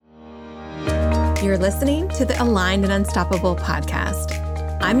You're listening to the Aligned and Unstoppable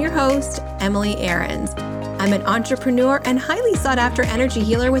podcast. I'm your host, Emily Ahrens. I'm an entrepreneur and highly sought after energy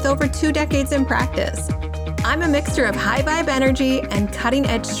healer with over 2 decades in practice. I'm a mixture of high vibe energy and cutting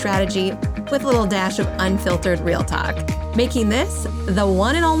edge strategy with a little dash of unfiltered real talk, making this the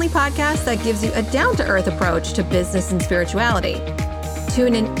one and only podcast that gives you a down to earth approach to business and spirituality.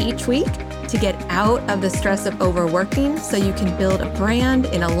 Tune in each week to get out of the stress of overworking so you can build a brand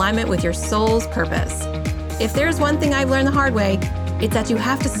in alignment with your soul's purpose. If there's one thing I've learned the hard way, it's that you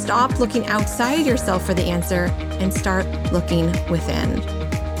have to stop looking outside yourself for the answer and start looking within.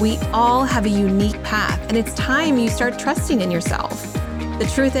 We all have a unique path, and it's time you start trusting in yourself.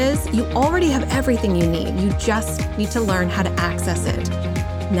 The truth is, you already have everything you need. You just need to learn how to access it.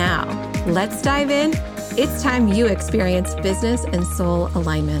 Now, let's dive in. It's time you experience business and soul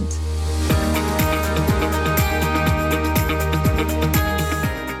alignment.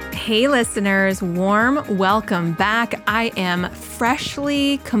 Hey listeners, warm welcome back. I am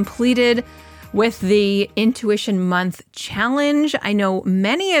freshly completed with the Intuition Month Challenge. I know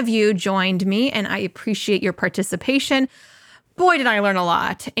many of you joined me and I appreciate your participation. Boy, did I learn a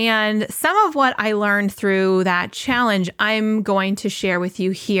lot. And some of what I learned through that challenge, I'm going to share with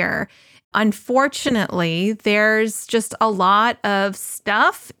you here. Unfortunately, there's just a lot of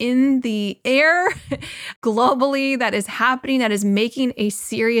stuff in the air globally that is happening that is making a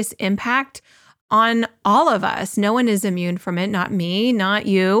serious impact on all of us. No one is immune from it, not me, not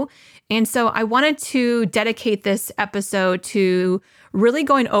you. And so I wanted to dedicate this episode to really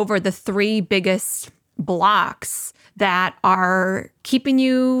going over the 3 biggest blocks that are keeping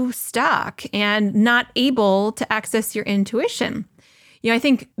you stuck and not able to access your intuition. I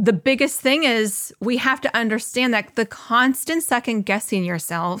think the biggest thing is we have to understand that the constant second guessing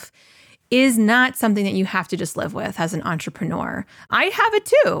yourself is not something that you have to just live with as an entrepreneur. I have it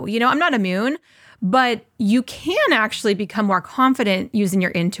too. I'm not immune, but you can actually become more confident using your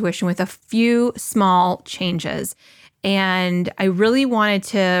intuition with a few small changes. And I really wanted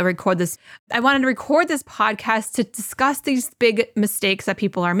to record this. I wanted to record this podcast to discuss these big mistakes that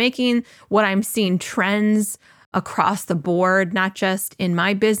people are making, what I'm seeing trends across the board, not just in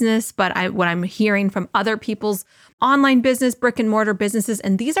my business, but what I'm hearing from other people's online business, brick and mortar businesses.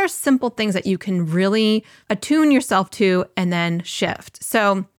 And these are simple things that you can really attune yourself to and then shift.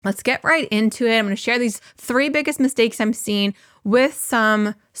 So let's get right into it. I'm going to share these 3 biggest mistakes I'm seeing with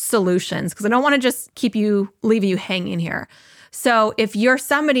some solutions because I don't want to just leave you hanging here. So if you're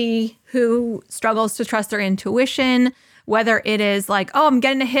somebody who struggles to trust their intuition, whether it is like, oh, I'm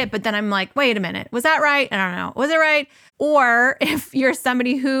getting a hit, but then I'm like, wait a minute, was that right? I don't know. Was it right? Or if you're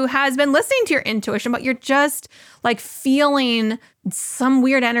somebody who has been listening to your intuition, but you're just like feeling some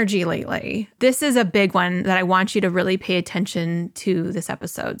weird energy lately, this is a big one that I want you to really pay attention to this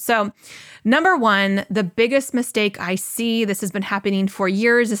episode. So number 1, the biggest mistake I see, this has been happening for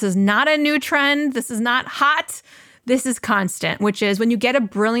years. This is not a new trend. This is not hot. This is constant, which is when you get a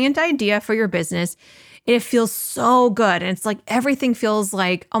brilliant idea for your business, it feels so good. And it's like everything feels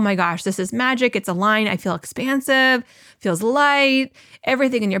like, oh my gosh, this is magic. It's aligned. I feel expansive, feels light.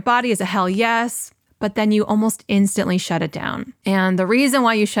 Everything in your body is a hell yes. But then you almost instantly shut it down. And the reason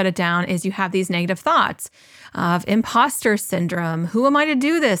why you shut it down is you have these negative thoughts of imposter syndrome. Who am I to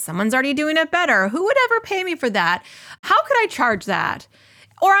do this? Someone's already doing it better. Who would ever pay me for that? How could I charge that?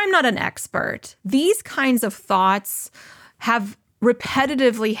 Or I'm not an expert. These kinds of thoughts have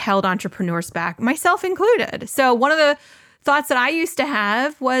repetitively held entrepreneurs back, myself included. So one of the thoughts that I used to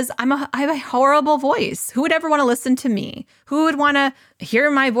have was, I have a horrible voice. Who would ever want to listen to me? Who would want to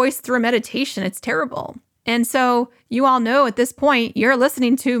hear my voice through a meditation? It's terrible. And so you all know at this point, you're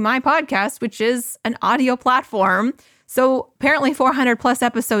listening to my podcast, which is an audio platform. So apparently 400 plus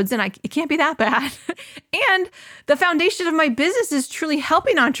episodes in, it can't be that bad. And the foundation of my business is truly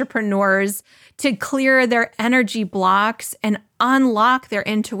helping entrepreneurs to clear their energy blocks and unlock their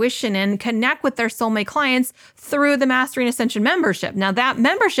intuition and connect with their soulmate clients through the Mastering Ascension membership. Now that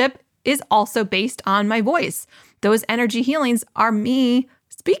membership is also based on my voice. Those energy healings are me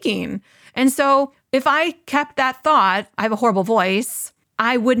speaking. And so if I kept that thought, I have a horrible voice,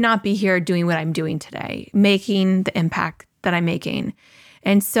 I would not be here doing what I'm doing today, making the impact that I'm making.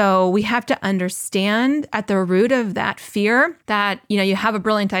 And so we have to understand at the root of that fear that, you have a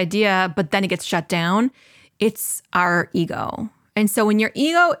brilliant idea, but then it gets shut down. It's our ego. And so when your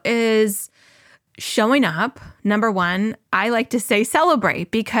ego is showing up, number one, I like to say celebrate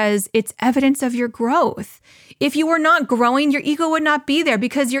because it's evidence of your growth. If you were not growing, your ego would not be there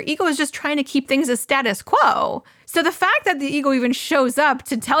because your ego is just trying to keep things as status quo. So the fact that the ego even shows up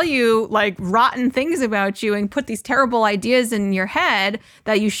to tell you like rotten things about you and put these terrible ideas in your head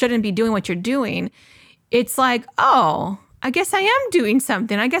that you shouldn't be doing what you're doing, it's like, oh, I guess I am doing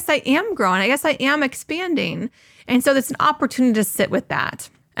something. I guess I am growing. I guess I am expanding. And so it's an opportunity to sit with that.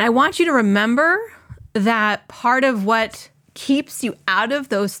 And I want you to remember that part of what keeps you out of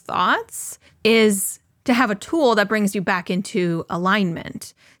those thoughts is to have a tool that brings you back into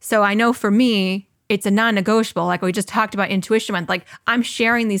alignment. So I know for me, it's a non-negotiable. Like we just talked about Intuition Month, like I'm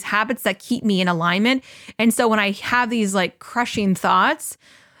sharing these habits that keep me in alignment. And so when I have these like crushing thoughts,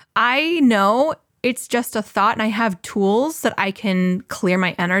 I know it's just a thought and I have tools that I can clear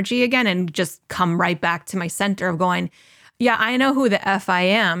my energy again and just come right back to my center of going, yeah, I know who the F I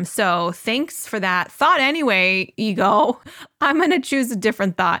am. So thanks for that thought anyway, ego. I'm going to choose a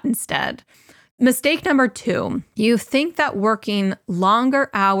different thought instead. Mistake number 2, you think that working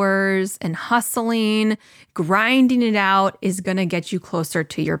longer hours and hustling, grinding it out is going to get you closer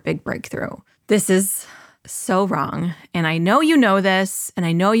to your big breakthrough. This is so wrong. And I know you know this, and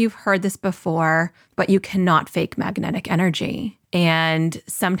I know you've heard this before, but you cannot fake magnetic energy. And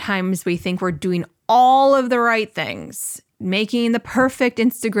sometimes we think we're doing all of the right things, making the perfect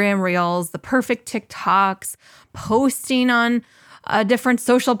Instagram reels, the perfect TikToks, posting on a different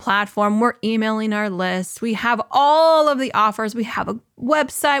social platform. We're emailing our lists. We have all of the offers. We have a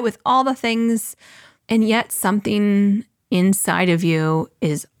website with all the things. And yet something inside of you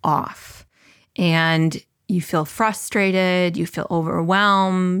is off. And you feel frustrated. You feel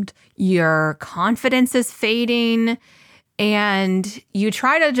overwhelmed. Your confidence is fading. And you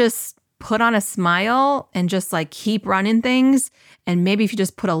try to just put on a smile and just like keep running things. And maybe if you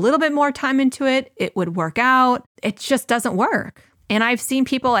just put a little bit more time into it, it would work out. It just doesn't work. And I've seen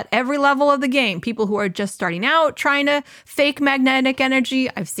people at every level of the game, people who are just starting out trying to fake magnetic energy.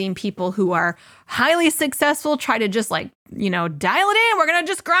 I've seen people who are highly successful try to just like, dial it in. We're going to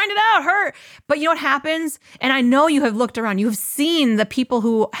just grind it out, hurt. But you know what happens? And I know you have looked around. You have seen the people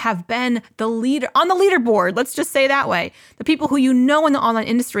who have been the leader on the leaderboard. Let's just say that way. The people who you know in the online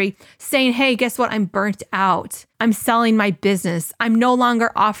industry saying, hey, guess what? I'm burnt out. I'm selling my business. I'm no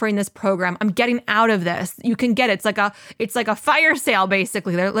longer offering this program. I'm getting out of this. You can get it. It's like a fire sale,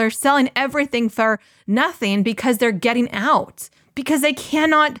 basically. They're selling everything for nothing because they're getting out because they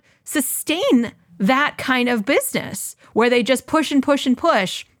cannot sustain that kind of business where they just push and push and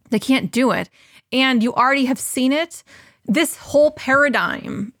push. They can't do it. And you already have seen it. This whole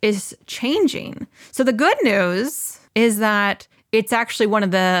paradigm is changing. So the good news is that it's actually one of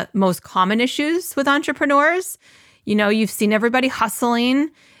the most common issues with entrepreneurs. You've seen everybody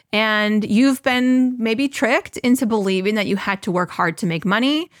hustling and you've been maybe tricked into believing that you had to work hard to make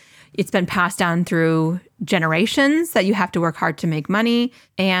money. It's been passed down through generations that you have to work hard to make money.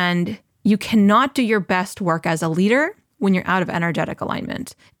 And you cannot do your best work as a leader when you're out of energetic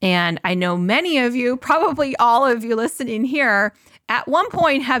alignment. And I know many of you, probably all of you listening here, at one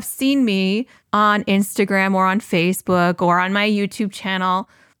point have seen me on Instagram or on Facebook or on my YouTube channel,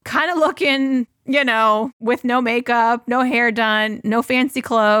 kind of looking, with no makeup, no hair done, no fancy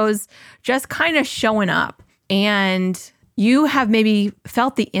clothes, just kind of showing up. And you have maybe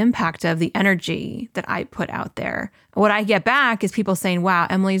felt the impact of the energy that I put out there. What I get back is people saying, wow,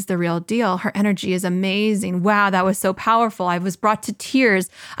 Emily's the real deal. Her energy is amazing. Wow, that was so powerful. I was brought to tears.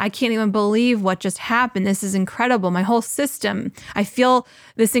 I can't even believe what just happened. This is incredible. My whole system. I feel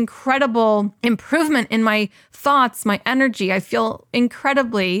this incredible improvement in my thoughts, my energy. I feel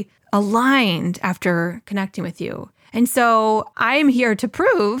incredibly aligned after connecting with you. And so I'm here to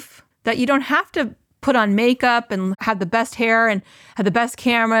prove that you don't have to put on makeup and have the best hair and have the best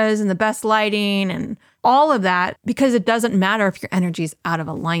cameras and the best lighting and all of that, because it doesn't matter if your energy is out of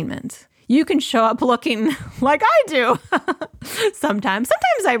alignment. You can show up looking like I do sometimes.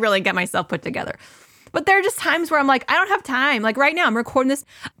 Sometimes I really get myself put together. But there are just times where I'm like, I don't have time. Like right now, I'm recording this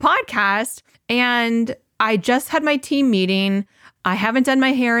podcast and I just had my team meeting. I haven't done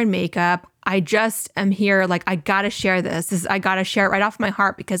my hair and makeup. I just am here like, I got to share this. I got to share it right off my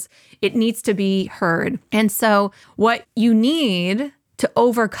heart because it needs to be heard. And so what you need to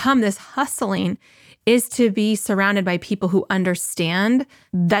overcome this hustling is to be surrounded by people who understand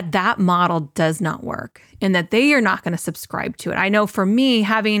that that model does not work and that they are not going to subscribe to it. I know for me,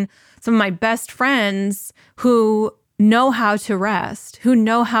 having some of my best friends who know how to rest, who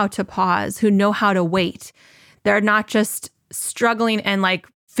know how to pause, who know how to wait. They're not just struggling and like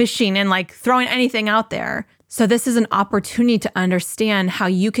fishing and like throwing anything out there. So this is an opportunity to understand how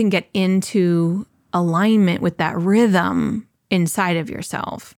you can get into alignment with that rhythm inside of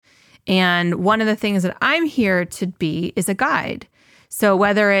yourself. And one of the things that I'm here to be is a guide. So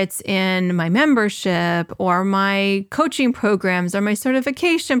whether it's in my membership or my coaching programs or my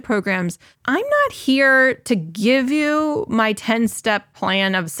certification programs, I'm not here to give you my 10-step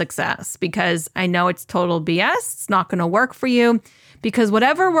plan of success because I know it's total BS. It's not going to work for you because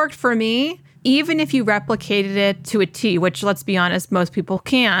whatever worked for me, even if you replicated it to a T, which let's be honest, most people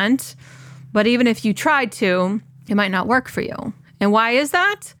can't, but even if you tried to, it might not work for you. And why is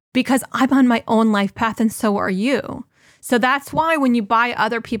that? Because I'm on my own life path and so are you. So that's why when you buy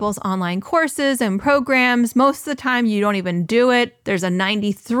other people's online courses and programs, most of the time you don't even do it. There's a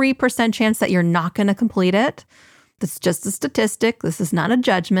 93% chance that you're not going to complete it. That's just a statistic. This is not a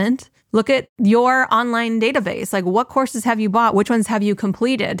judgment. Look at your online database. Like, what courses have you bought? Which ones have you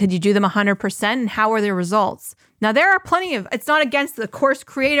completed? Did you do them 100%? And how are the results? Now, there are plenty of, it's not against the course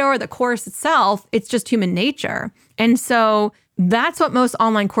creator or the course itself. It's just human nature. And so that's what most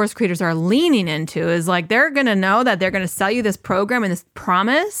online course creators are leaning into is like, they're going to know that they're going to sell you this program and this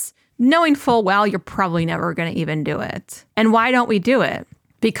promise, knowing full well you're probably never going to even do it. And why don't we do it?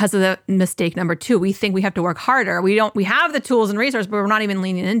 Because of the mistake number 2, we think we have to work harder. We have the tools and resources, but we're not even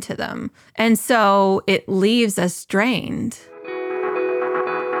leaning into them. And so it leaves us drained.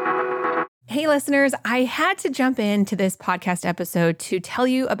 Hey listeners, I had to jump into this podcast episode to tell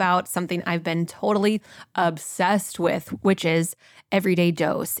you about something I've been totally obsessed with, which is Everyday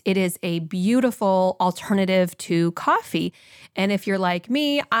Dose. It is a beautiful alternative to coffee. And if you're like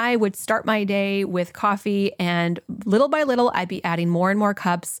me, I would start my day with coffee and little by little, I'd be adding more and more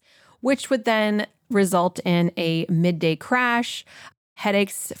cups, which would then result in a midday crash,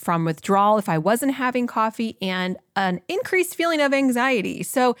 headaches from withdrawal if I wasn't having coffee, and an increased feeling of anxiety.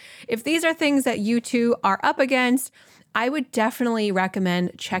 So if these are things that you too are up against, I would definitely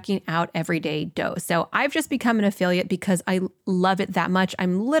recommend checking out Everyday Dose. So I've just become an affiliate because I love it that much.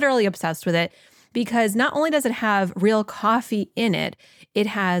 I'm literally obsessed with it because not only does it have real coffee in it, it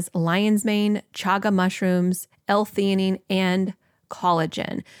has lion's mane, chaga mushrooms, L-theanine, and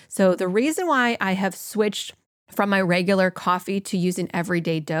collagen. So the reason why I have switched from my regular coffee to using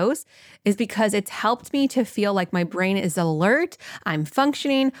Everyday Dose is because it's helped me to feel like my brain is alert, I'm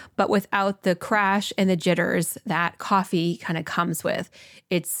functioning, but without the crash and the jitters that coffee kind of comes with.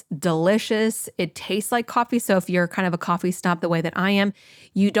 It's delicious. It tastes like coffee. So if you're kind of a coffee snob the way that I am,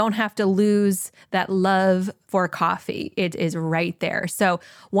 you don't have to lose that love for coffee. It is right there. So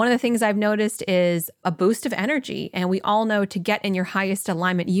one of the things I've noticed is a boost of energy. And we all know to get in your highest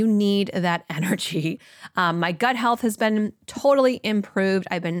alignment, you need that energy. My gut health has been totally improved.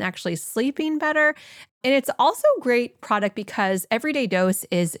 I've been actually sleeping better. And it's also a great product because Everyday Dose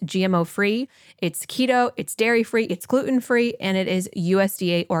is GMO free, it's keto, it's dairy free, it's gluten free, and it is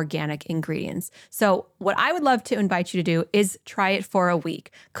USDA organic ingredients. So what I would love to invite you to do is try it for a week,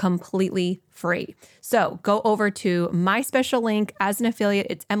 completely free. So go over to my special link as an affiliate.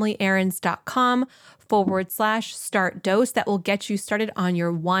 It's emilyaarons.com/start dose. That will get you started on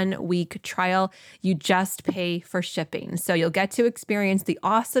your 1-week trial. You just pay for shipping. So you'll get to experience the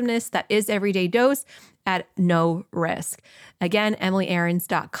awesomeness that is Everyday Dose at no risk. Again,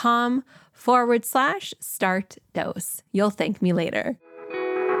 emilyaarons.com/start dose. You'll thank me later.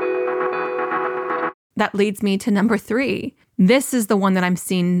 That leads me to number 3. This is the one that I'm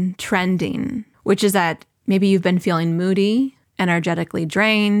seeing trending, which is that maybe you've been feeling moody, energetically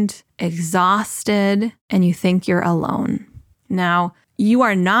drained, exhausted, and you think you're alone. Now, you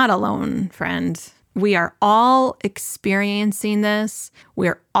are not alone, friend. We are all experiencing this.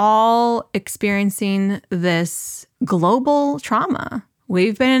 We're all experiencing this global trauma.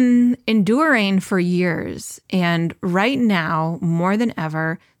 We've been enduring for years. And right now, more than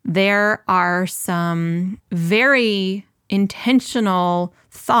ever, there are some very intentional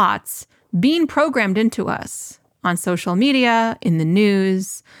thoughts being programmed into us on social media, in the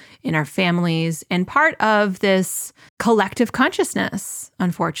news, in our families, and part of this collective consciousness,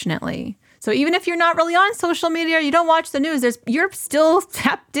 unfortunately. So even if you're not really on social media, you don't watch the news, you're still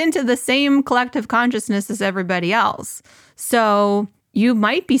tapped into the same collective consciousness as everybody else. So you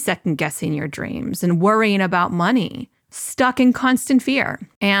might be second guessing your dreams and worrying about money, stuck in constant fear.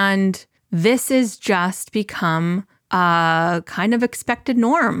 And this has just become a kind of expected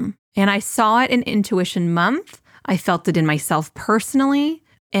norm. And I saw it in Intuition Month. I felt it in myself personally,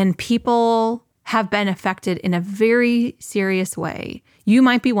 and people have been affected in a very serious way. You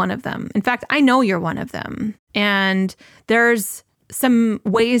might be one of them. In fact, I know you're one of them. And there's some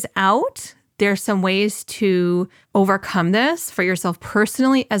ways out. There's some ways to overcome this for yourself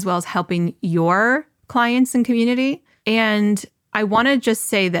personally, as well as helping your clients and community. And I want to just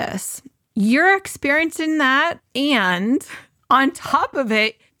say this. you're experiencing that. And on top of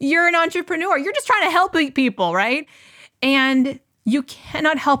it, you're an entrepreneur. You're just trying to help people, right? And you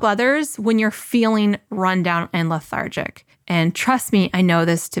cannot help others when you're feeling run down and lethargic. And trust me, I know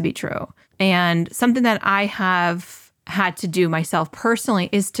this to be true. And something that I have had to do myself personally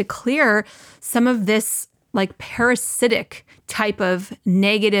is to clear some of this like parasitic type of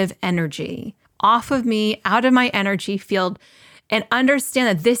negative energy off of me, out of my energy field, and understand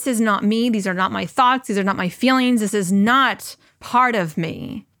that this is not me. These are not my thoughts. These are not my feelings. This is not part of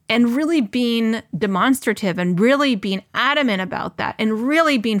me. And really being demonstrative and really being adamant about that and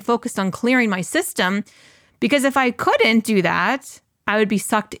really being focused on clearing my system. Because if I couldn't do that, I would be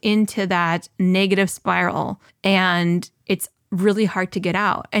sucked into that negative spiral. And it's really hard to get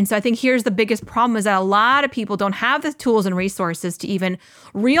out. And so I think here's the biggest problem is that a lot of people don't have the tools and resources to even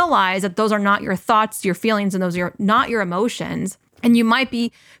realize that those are not your thoughts, your feelings, and those are not your emotions. And you might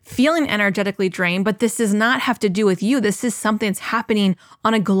be feeling energetically drained, but this does not have to do with you. This is something that's happening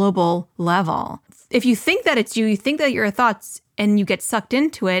on a global level. If you think that it's you, you think that your thoughts and you get sucked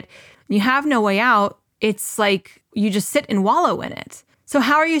into it, you have no way out. It's like you just sit and wallow in it. So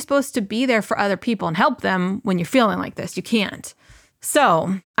how are you supposed to be there for other people and help them when you're feeling like this? You can't.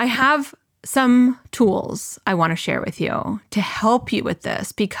 So I have some tools I want to share with you to help you with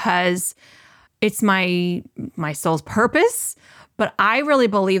this because it's my soul's purpose. But I really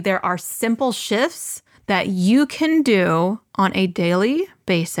believe there are simple shifts that you can do on a daily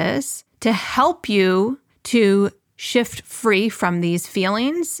basis to help you to shift free from these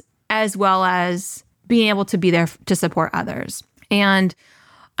feelings, as well as being able to be there to support others. And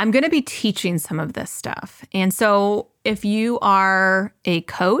I'm going to be teaching some of this stuff. And so if you are a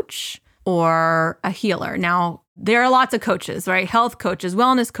coach or a healer, now there are lots of coaches, right? Health coaches,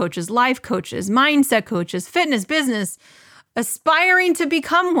 wellness coaches, life coaches, mindset coaches, fitness, business, aspiring to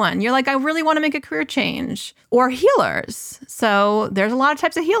become one. You're like, I really want to make a career change. Or healers. So there's a lot of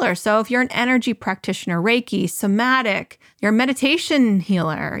types of healers. So if you're an energy practitioner, Reiki, somatic, you're a meditation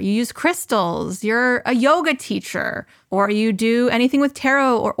healer, you use crystals, you're a yoga teacher, or you do anything with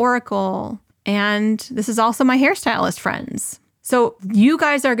tarot or oracle. And this is also my hairstylist friends. So you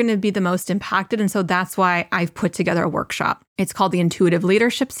guys are going to be the most impacted. And so that's why I've put together a workshop. It's called the Intuitive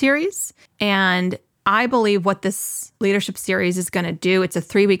Leadership Series. And I believe what this leadership series is going to do, it's a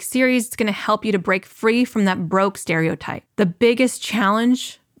 3-week series. It's going to help you to break free from that broke stereotype. The biggest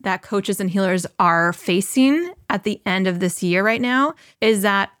challenge that coaches and healers are facing at the end of this year right now is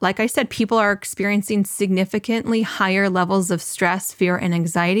that, like I said, people are experiencing significantly higher levels of stress, fear, and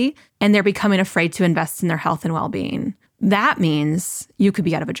anxiety, and they're becoming afraid to invest in their health and well-being. That means you could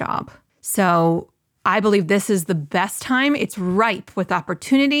be out of a job. So I believe this is the best time. It's ripe with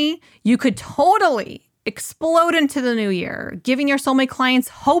opportunity. You could totally explode into the new year, giving your soulmate clients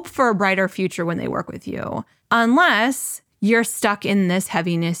hope for a brighter future when they work with you, unless you're stuck in this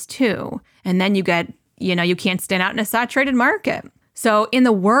heaviness too. And then you get, you can't stand out in a saturated market. So in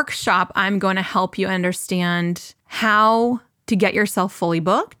the workshop, I'm going to help you understand how to get yourself fully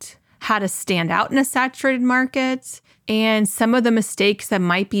booked, how to stand out in a saturated market, and some of the mistakes that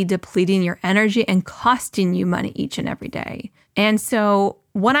might be depleting your energy and costing you money each and every day. And so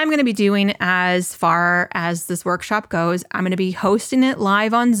what I'm going to be doing as far as this workshop goes, I'm going to be hosting it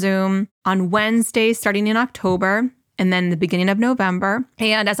live on Zoom on Wednesdays starting in October and then the beginning of November.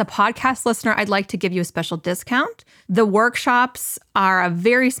 And as a podcast listener, I'd like to give you a special discount. The workshops are a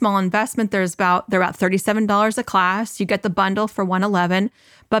very small investment. They're about $37 a class. You get the bundle for $111.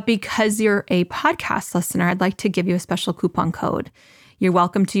 But because you're a podcast listener, I'd like to give you a special coupon code. You're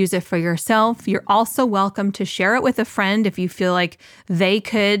welcome to use it for yourself. You're also welcome to share it with a friend if you feel like they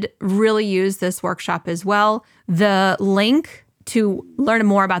could really use this workshop as well. The link to learn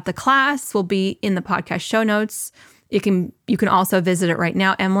more about the class will be in the podcast show notes. You can also visit it right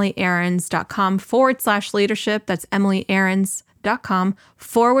now, emilyaarons.com/leadership. That's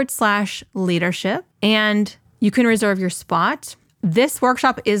emilyaarons.com/leadership. And you can reserve your spot. This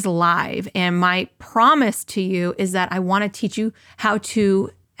workshop is live, and my promise to you is that I want to teach you how to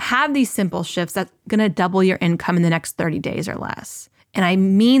have these simple shifts that's going to double your income in the next 30 days or less. And I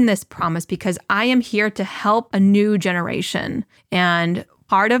mean this promise because I am here to help a new generation. And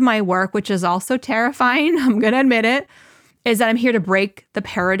part of my work, which is also terrifying, I'm going to admit it, is that I'm here to break the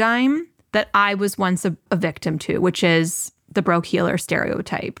paradigm that I was once a victim to, which is the broke healer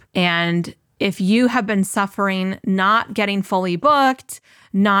stereotype. And if you have been suffering, not getting fully booked,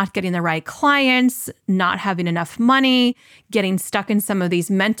 not getting the right clients, not having enough money, getting stuck in some of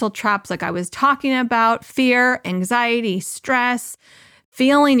these mental traps like I was talking about, fear, anxiety, stress,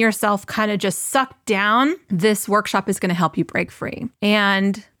 feeling yourself kind of just sucked down, this workshop is going to help you break free.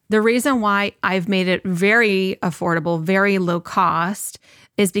 And The reason why I've made it very affordable, very low cost,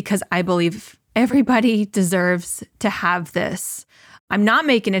 is because I believe everybody deserves to have this. I'm not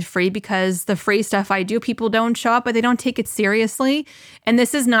making it free because the free stuff I do, people don't show up, but they don't take it seriously. And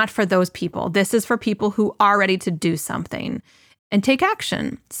this is not for those people. This is for people who are ready to do something and take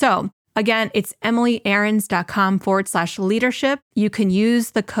action. So again, it's EmilyAarons.com/leadership. You can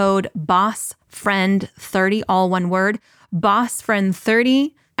use the code BOSSFRIEND30, all one word,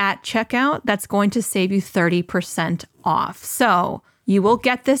 BOSSFRIEND30 at checkout. That's going to save you 30% off. So you will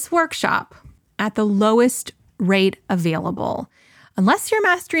get this workshop at the lowest rate available. Unless you're a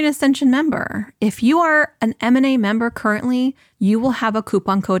Mastering Ascension member. If you are an M&A member currently, you will have a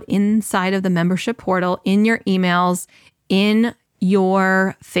coupon code inside of the membership portal, in your emails, in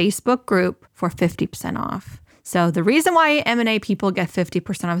your Facebook group for 50% off. So the reason why M&A people get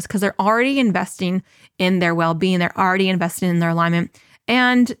 50% off is because they're already investing in their well-being. They're already investing in their alignment.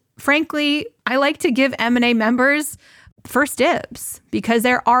 And frankly, I like to give M&A members first dibs because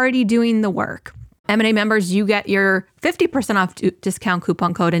they're already doing the work. M&A members, you get your 50% off discount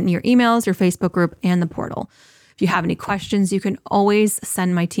coupon code in your emails, your Facebook group, and the portal. If you have any questions, you can always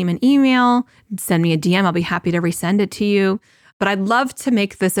send my team an email, send me a DM. I'll be happy to resend it to you. But I'd love to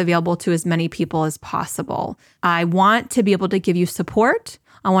make this available to as many people as possible. I want to be able to give you support.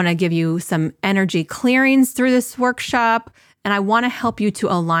 I want to give you some energy clearings through this workshop. And I want to help you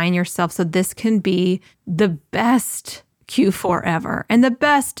to align yourself so this can be the best Q4 ever and the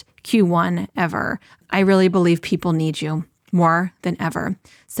best Q1 ever. I really believe people need you more than ever.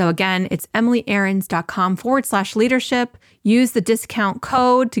 So again, it's EmilyAarons.com/leadership. Use the discount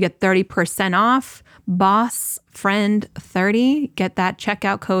code to get 30% off. BOSSFRIEND30. Get that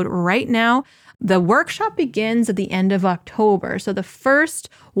checkout code right now. The workshop begins at the end of October. So the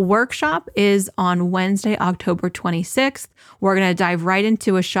first workshop is on Wednesday, October 26th. We're going to dive right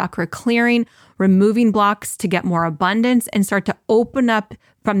into a chakra clearing, removing blocks to get more abundance and start to open up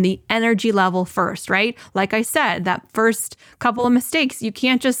from the energy level first, right? Like I said, that first couple of mistakes, you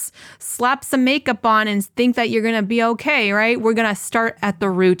can't just slap some makeup on and think that you're going to be okay, right? We're going to start at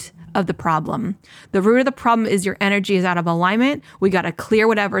the root of the problem. The root of the problem is your energy is out of alignment. We got to clear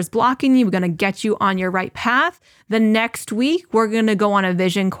whatever is blocking you. We're going to get you on your right path. The next week, we're going to go on a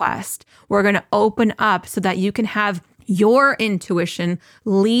vision quest. We're going to open up so that you can have your intuition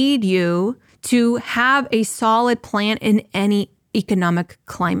lead you to have a solid plan in any economic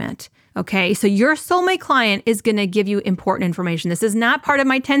climate. Okay, so your soulmate client is going to give you important information. This is not part of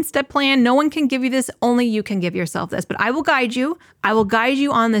my 10-step plan. No one can give you this. Only you can give yourself this. But I will guide you. I will guide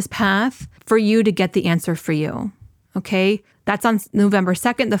you on this path for you to get the answer for you. Okay, that's on November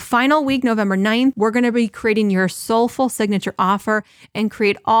 2nd. The final week, November 9th, we're going to be creating your soulful signature offer and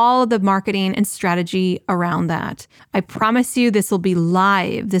create all of the marketing and strategy around that. I promise you this will be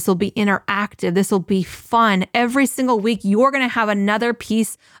live. This will be interactive. This will be fun. Every single week, you're going to have another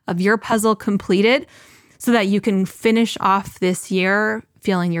piece of your puzzle completed so that you can finish off this year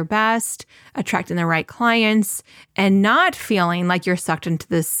feeling your best, attracting the right clients, and not feeling like you're sucked into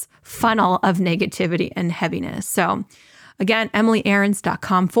this funnel of negativity and heaviness. So again,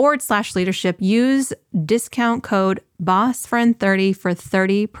 EmilyAarons.com/leadership. Use discount code BOSSFRIEND30 for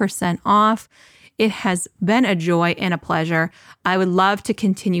 30% off. It has been a joy and a pleasure. I would love to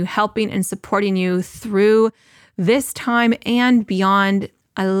continue helping and supporting you through this time and beyond.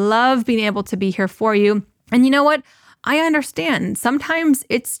 I love being able to be here for you. And you know what? I understand. Sometimes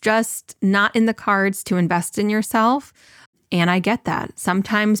it's just not in the cards to invest in yourself. And I get that.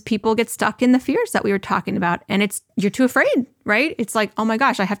 Sometimes people get stuck in the fears that we were talking about and you're too afraid, right? It's like, oh my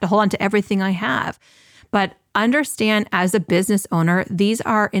gosh, I have to hold on to everything I have. But understand as a business owner, these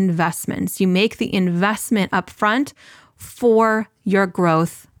are investments. You make the investment up front for your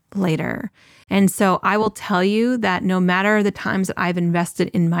growth later. And so I will tell you that no matter the times that I've invested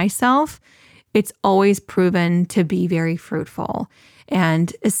in myself, it's always proven to be very fruitful.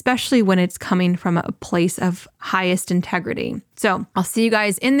 And especially when it's coming from a place of highest integrity. So I'll see you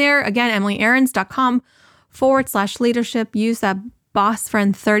guys in there. Again, EmilyAarons.com/leadership. Use that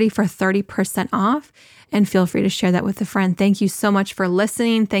BOSSFRIEND30 for 30% off. And feel free to share that with a friend. Thank you so much for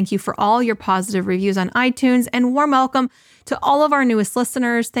listening. Thank you for all your positive reviews on iTunes. And warm welcome to all of our newest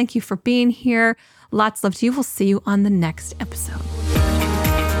listeners. Thank you for being here. Lots of love to you. We'll see you on the next episode.